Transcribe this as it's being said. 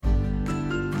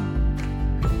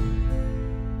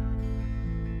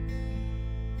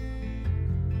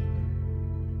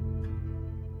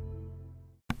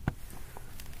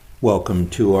Welcome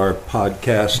to our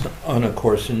podcast on A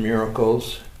Course in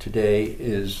Miracles. Today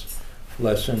is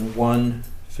lesson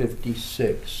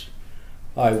 156.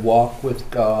 I walk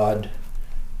with God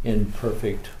in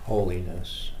perfect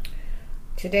holiness.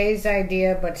 Today's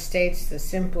idea but states the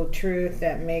simple truth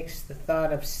that makes the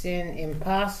thought of sin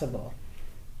impossible.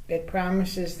 It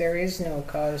promises there is no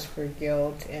cause for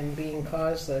guilt, and being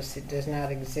causeless, it does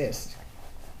not exist.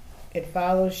 It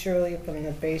follows surely from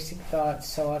the basic thoughts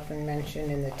so often mentioned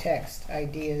in the text: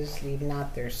 ideas leave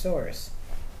not their source.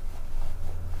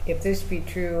 If this be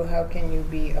true, how can you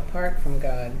be apart from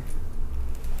God?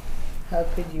 How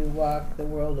could you walk the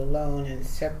world alone and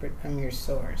separate from your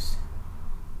source?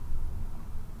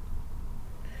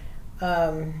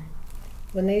 When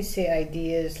they say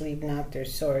ideas leave not their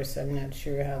source, I'm not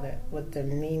sure what the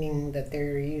meaning that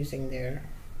they're using there.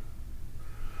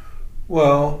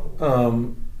 Well,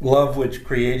 love which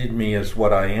created me is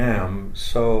what I am.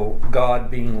 So God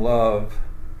being love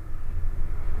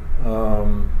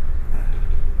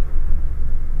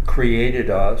created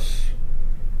us,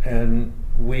 and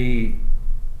we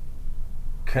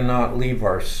cannot leave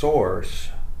our source.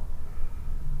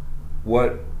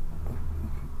 What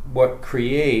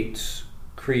creates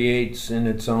in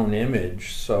its own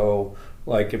image. So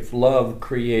like if love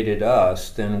created us,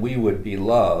 then we would be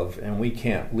love, and we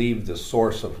can't leave the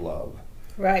source of love.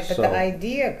 Right, but the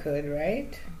idea could,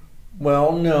 right?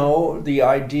 Well, no, the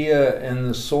idea and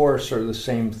the source are the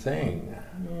same thing.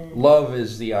 Love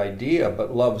is the idea,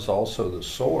 but love's also the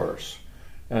source.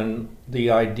 And the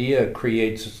idea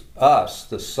creates us,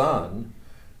 the Son,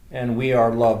 and we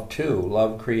are love too.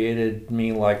 Love created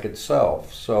me like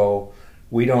itself. So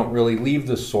we don't really leave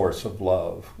the source of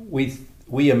love.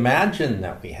 We imagine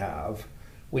that we have.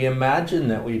 We imagine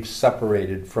that we've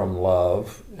separated from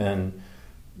love, and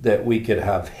that we could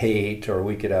have hate, or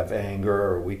we could have anger,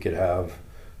 or we could have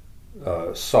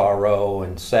sorrow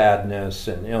and sadness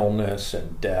and illness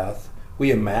and death.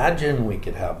 We imagine we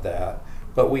could have that,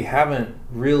 but we haven't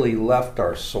really left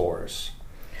our source.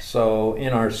 So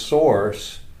in our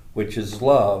source, which is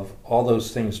love, all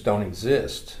those things don't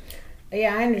exist.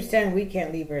 Yeah, I understand we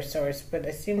can't leave our source, but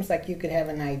it seems like you could have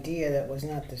an idea that was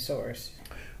not the source.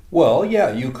 Well,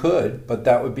 yeah, you could, but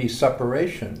that would be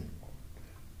separation.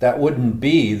 That wouldn't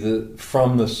be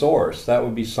from the source. That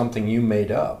would be something you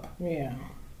made up. Yeah.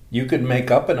 You could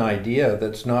make up an idea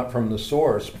that's not from the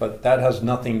source, but that has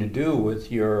nothing to do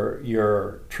with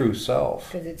your true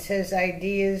self. Because it says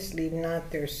ideas leave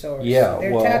not their source. Yeah,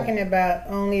 They're talking about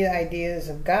only the ideas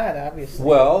of God, obviously.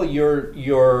 Well,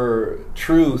 your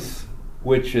truth,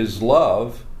 which is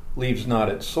love, leaves not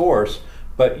its source,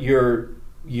 but your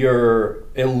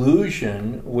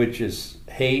illusion, which is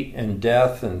hate and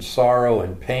death and sorrow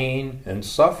and pain and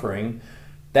suffering,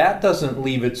 that doesn't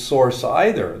leave its source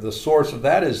either. The source of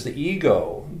that is the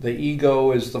ego. The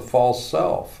ego is the false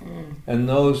self. And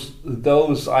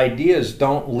those ideas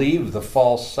don't leave the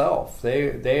false self.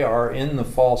 They are in the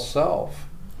false self.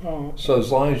 So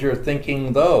as long as you're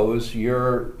thinking those,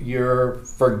 you're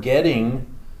forgetting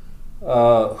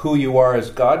who you are as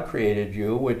God created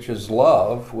you, which is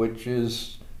love, which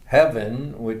is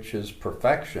heaven, which is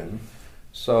perfection.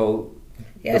 So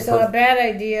a bad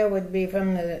idea would be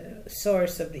from the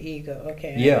source of the ego.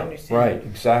 Okay, I understand. Right,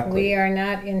 exactly. We are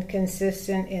not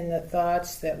inconsistent in the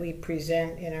thoughts that we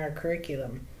present in our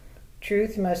curriculum.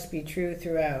 Truth must be true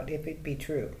throughout, if it be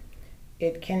true.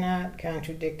 It cannot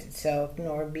contradict itself,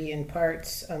 nor be in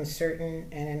parts uncertain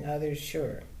and in others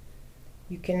sure.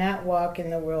 You cannot walk in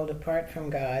the world apart from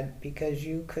God, because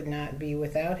you could not be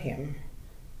without Him.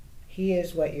 He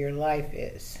is what your life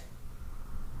is.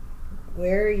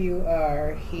 Where you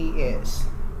are, He is.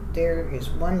 There is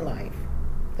one life.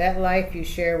 That life you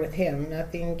share with Him.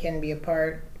 Nothing can be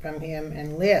apart from Him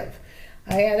and live.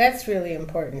 Yeah, that's really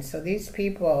important. So these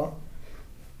people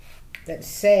that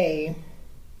say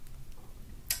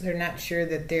they're not sure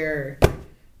that there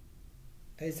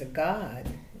is a God,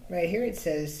 right here it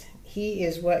says, He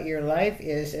is what your life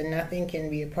is, and nothing can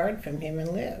be apart from Him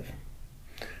and live.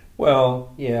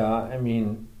 Well, yeah, I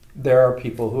mean, there are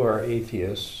people who are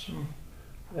atheists.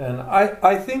 And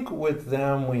I think with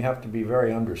them we have to be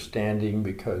very understanding,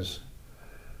 because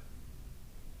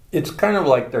it's kind of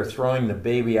like they're throwing the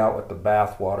baby out with the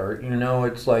bathwater. You know,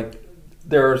 it's like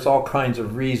there's all kinds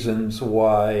of reasons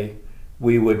why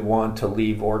we would want to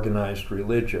leave organized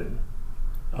religion.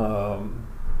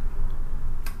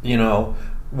 You know,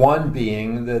 one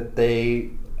being that they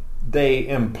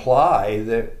imply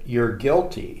that you're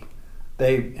guilty.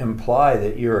 They imply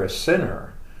that you're a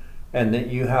sinner, and that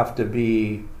you have to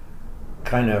be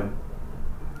kind of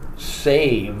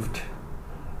saved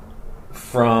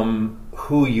from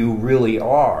who you really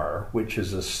are, which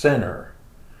is a sinner.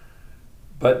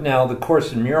 But now the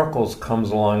Course in Miracles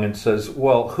comes along and says,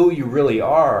 well, who you really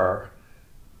are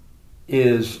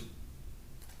is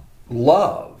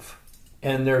love,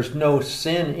 and there's no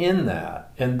sin in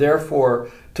that, and therefore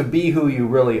to be who you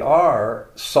really are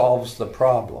solves the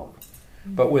problem.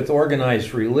 But with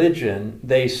organized religion,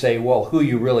 they say, well, who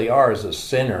you really are is a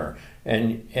sinner,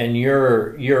 and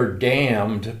you're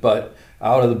damned, but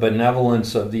out of the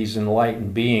benevolence of these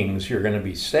enlightened beings, you're going to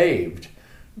be saved.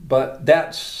 But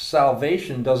that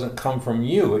salvation doesn't come from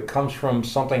you. It comes from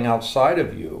something outside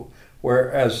of you.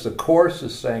 Whereas the Course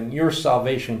is saying your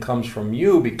salvation comes from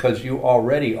you because you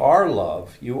already are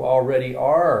love. You already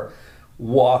are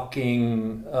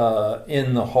walking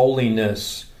in the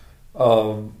holiness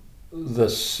of the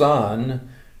Son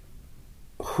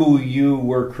who you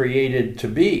were created to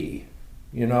be.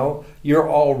 You know, you're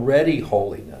already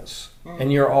holiness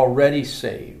and you're already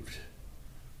saved.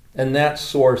 And that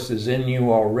source is in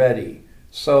you already.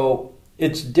 So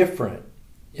it's different.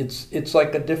 It's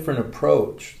like a different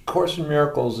approach. Course in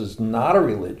Miracles is not a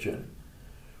religion.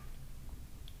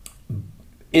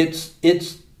 It's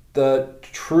the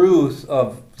truth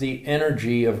of the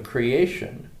energy of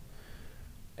creation.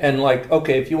 And like,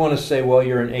 okay, if you want to say, well,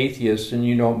 you're an atheist and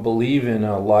you don't believe in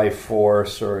a life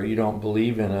force, or you don't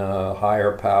believe in a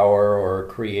higher power or a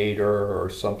creator or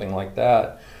something like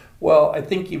that, well, I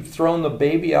think you've thrown the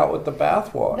baby out with the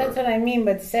bathwater. That's what I mean,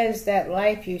 but it says that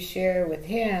life you share with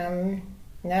him,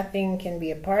 nothing can be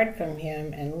apart from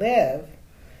him and live.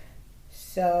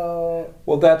 So...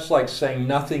 Well, that's like saying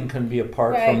nothing can be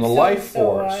apart from the life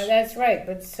force. That's right,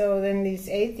 but so then these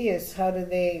atheists, how do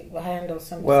they handle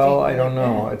something? Well, I don't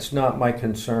know. It's not my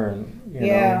concern. You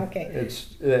know? Okay.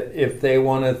 It's if they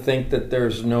want to think that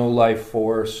there's no life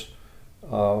force,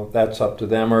 that's up to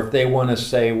them. Or if they want to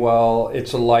say, well,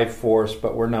 it's a life force,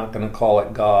 but we're not going to call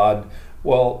it God,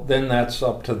 well, then that's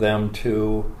up to them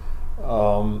too.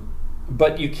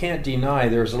 But you can't deny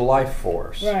there's a life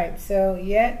force. Right, so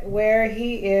yet where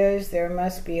he is, there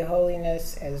must be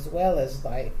holiness as well as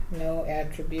life. No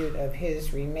attribute of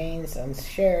his remains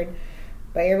unshared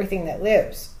by everything that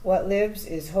lives. What lives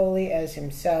is holy as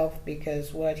himself,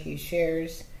 because what he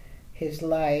shares, his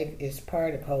life, is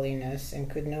part of holiness,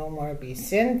 and could no more be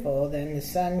sinful than the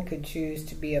sun could choose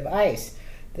to be of ice,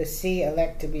 the sea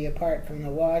elect to be apart from the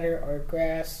water, or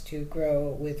grass to grow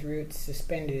with roots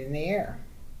suspended in the air.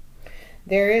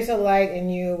 There is a light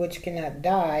in you which cannot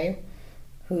die,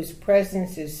 whose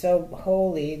presence is so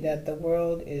holy that the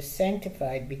world is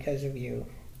sanctified because of you.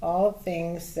 All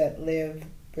things that live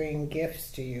bring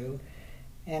gifts to you,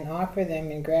 and offer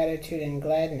them in gratitude and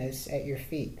gladness at your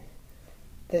feet.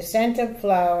 The scent of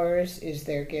flowers is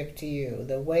their gift to you.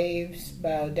 The waves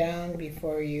bow down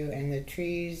before you, and the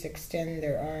trees extend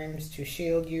their arms to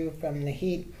shield you from the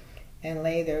heat, and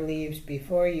lay their leaves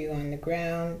before you on the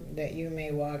ground, that you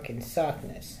may walk in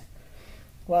softness,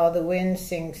 while the wind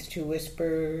sinks to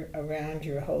whisper around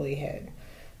your holy head.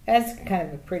 That's kind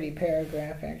of a pretty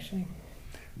paragraph, actually.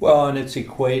 Well, and it's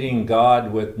equating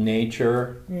God with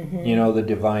nature, you know, the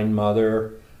Divine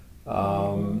Mother.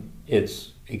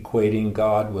 It's equating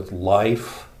God with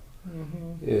life.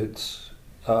 It's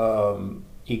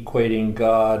equating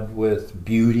God with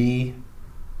beauty,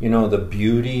 you know, the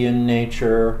beauty in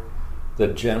nature, the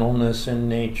gentleness in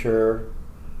nature.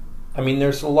 I mean,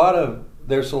 there's a lot of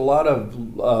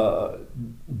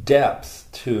depth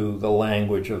to the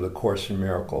language of the Course in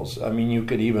Miracles. I mean, you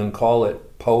could even call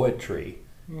it poetry.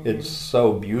 It's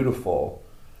so beautiful,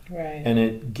 Right. and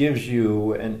it gives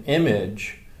you an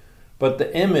image, but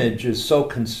the image is so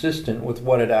consistent with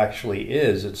what it actually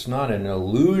is. It's not an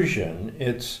illusion.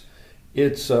 It's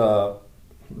a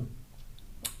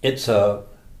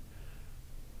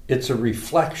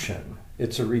reflection.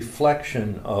 It's a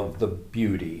reflection of the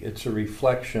beauty. It's a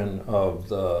reflection of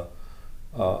the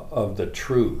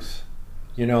truth.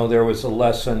 You know, there was a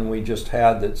lesson we just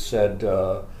had that said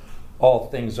all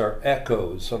things are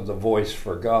echoes of the voice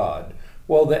for God.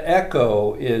 Well, the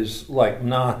echo is like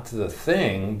not the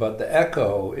thing, but the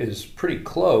echo is pretty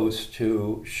close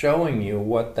to showing you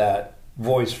what that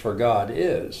voice for God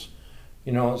is.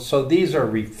 You know, so these are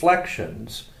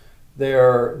reflections.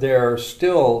 They're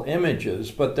still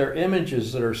images, but they're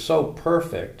images that are so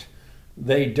perfect,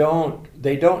 they don't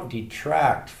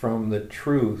detract from the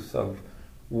truth of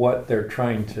what they're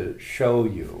trying to show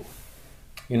you.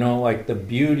 You know, like the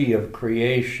beauty of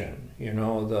creation, you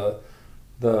know,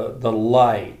 the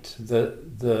light,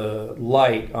 the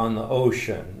light on the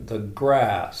ocean, the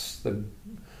grass,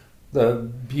 the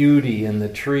beauty in the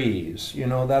trees, you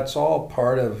know, that's all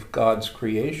part of God's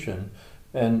creation.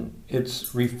 And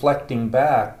it's reflecting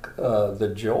back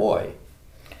the joy.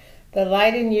 The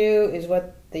light in you is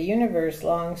what the universe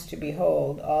longs to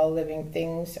behold. All living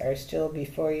things are still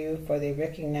before you, for they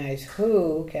recognize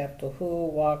who, capital Who,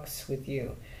 walks with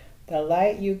you. The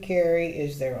light you carry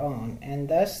is their own, and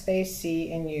thus they see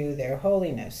in you their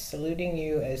holiness, saluting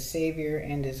you as Savior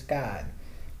and as God.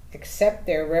 Accept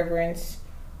their reverence,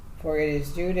 for it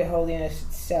is due to holiness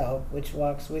itself, which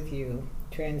walks with you,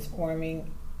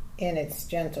 transforming in its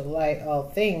gentle light all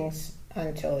things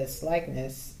until its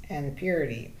likeness and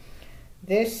purity.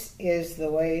 This is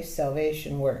the way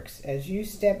salvation works. As you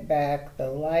step back, the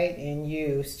light in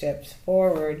you steps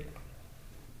forward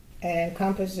and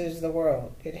encompasses the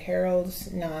world. It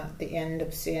heralds not the end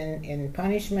of sin in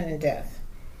punishment and death.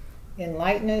 In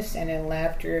lightness and in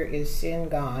laughter is sin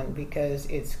gone, because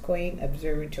its quaint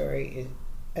absurdity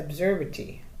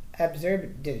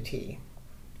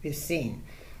is seen.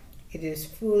 It is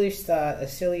foolish thought, a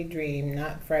silly dream,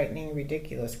 not frightening,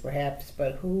 ridiculous perhaps,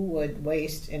 but who would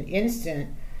waste an instant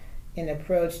in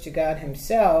approach to God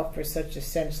himself for such a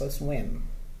senseless whim?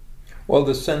 Well,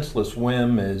 the senseless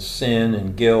whim is sin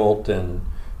and guilt and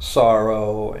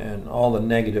sorrow and all the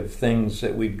negative things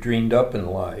that we've dreamed up in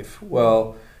life.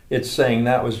 Well, it's saying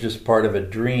that was just part of a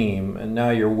dream, and now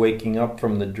you're waking up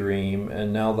from the dream,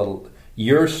 and now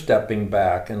you're stepping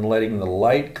back and letting the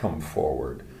light come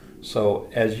forward. So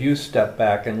as you step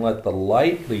back and let the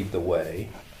light lead the way,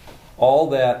 all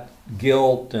that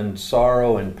guilt and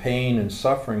sorrow and pain and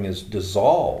suffering is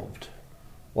dissolved.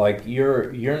 Like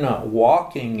you're not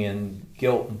walking in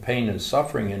guilt and pain and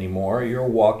suffering anymore. You're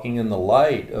walking in the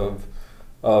light of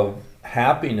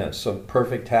happiness, of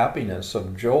perfect happiness,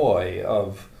 of joy,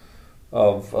 of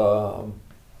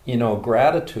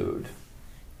gratitude.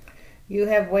 You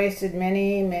have wasted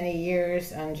many, many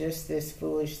years on just this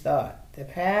foolish thought. The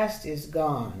past is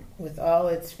gone, with all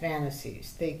its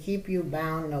fantasies. They keep you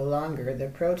bound no longer. The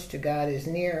approach to God is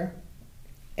near,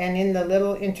 and in the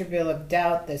little interval of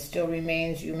doubt that still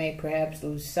remains, you may perhaps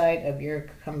lose sight of your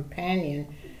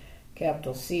companion,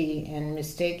 capital C, and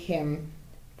mistake him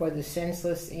for the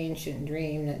senseless ancient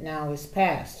dream that now is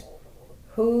past.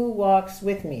 Who walks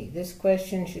with me? This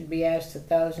question should be asked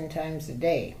 1,000 times a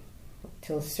day,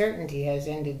 till certainty has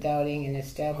ended doubting and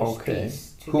established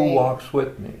peace. Today, who walks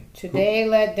with me? Today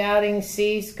let doubting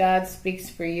cease. God speaks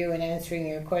for you in answering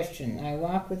your question. I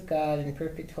walk with God in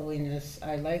perfect holiness.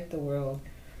 I light the world.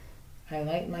 I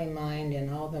light my mind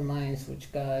and all the minds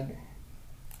which God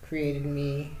created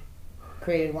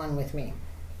one with me.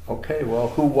 Okay, well,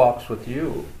 who walks with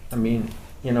you? I mean,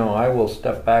 I will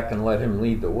step back and let him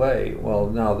lead the way.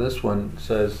 Well, now this one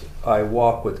says, I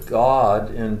walk with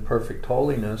God in perfect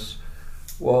holiness.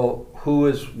 Well, who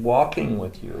is walking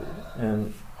with you?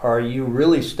 And are you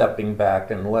really stepping back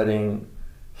and letting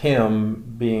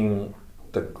him, being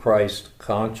the Christ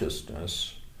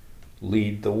consciousness,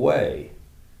 lead the way?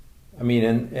 I mean,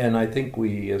 and I think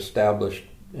we established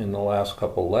in the last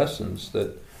couple lessons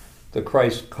that the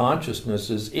Christ consciousness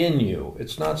is in you.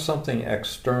 It's not something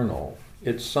external.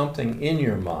 It's something in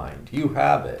your mind. You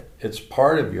have it. It's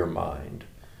part of your mind.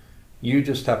 You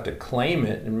just have to claim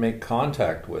it and make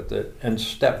contact with it and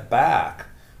step back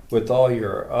with all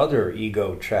your other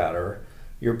ego chatter.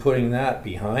 You're putting that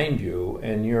behind you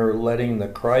and you're letting the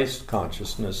Christ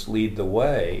consciousness lead the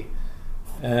way.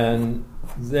 And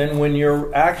then when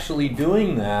you're actually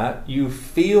doing that, you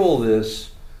feel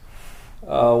this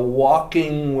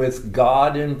walking with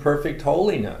God in perfect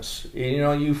holiness.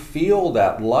 You feel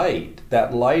that light.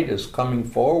 That light is coming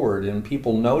forward and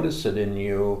people notice it in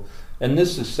you. And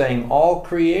this is saying all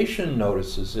creation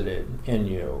notices it in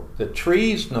you. The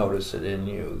trees notice it in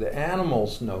you. The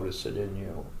animals notice it in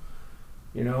you.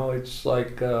 It's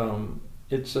like,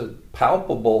 it's a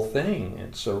palpable thing.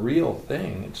 It's a real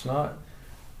thing. It's not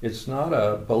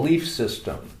a belief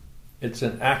system. It's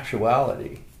an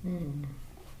actuality.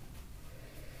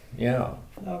 Yeah.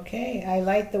 Okay, I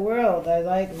light the world. I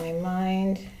light my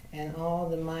mind and all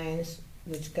the minds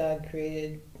which God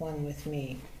created one with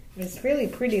me. It's a really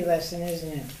pretty lesson,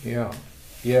 isn't it? Yeah.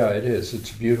 Yeah, it is.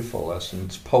 It's a beautiful lesson.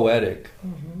 It's poetic.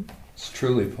 Mm-hmm. It's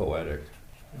truly poetic.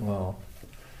 Well,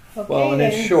 okay, and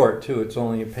it's short, too. It's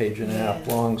only a page and a half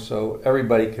long, so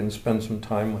everybody can spend some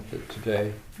time with it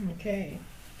today. Okay.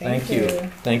 Thank you.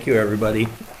 Thank you, everybody.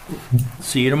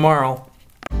 See you tomorrow.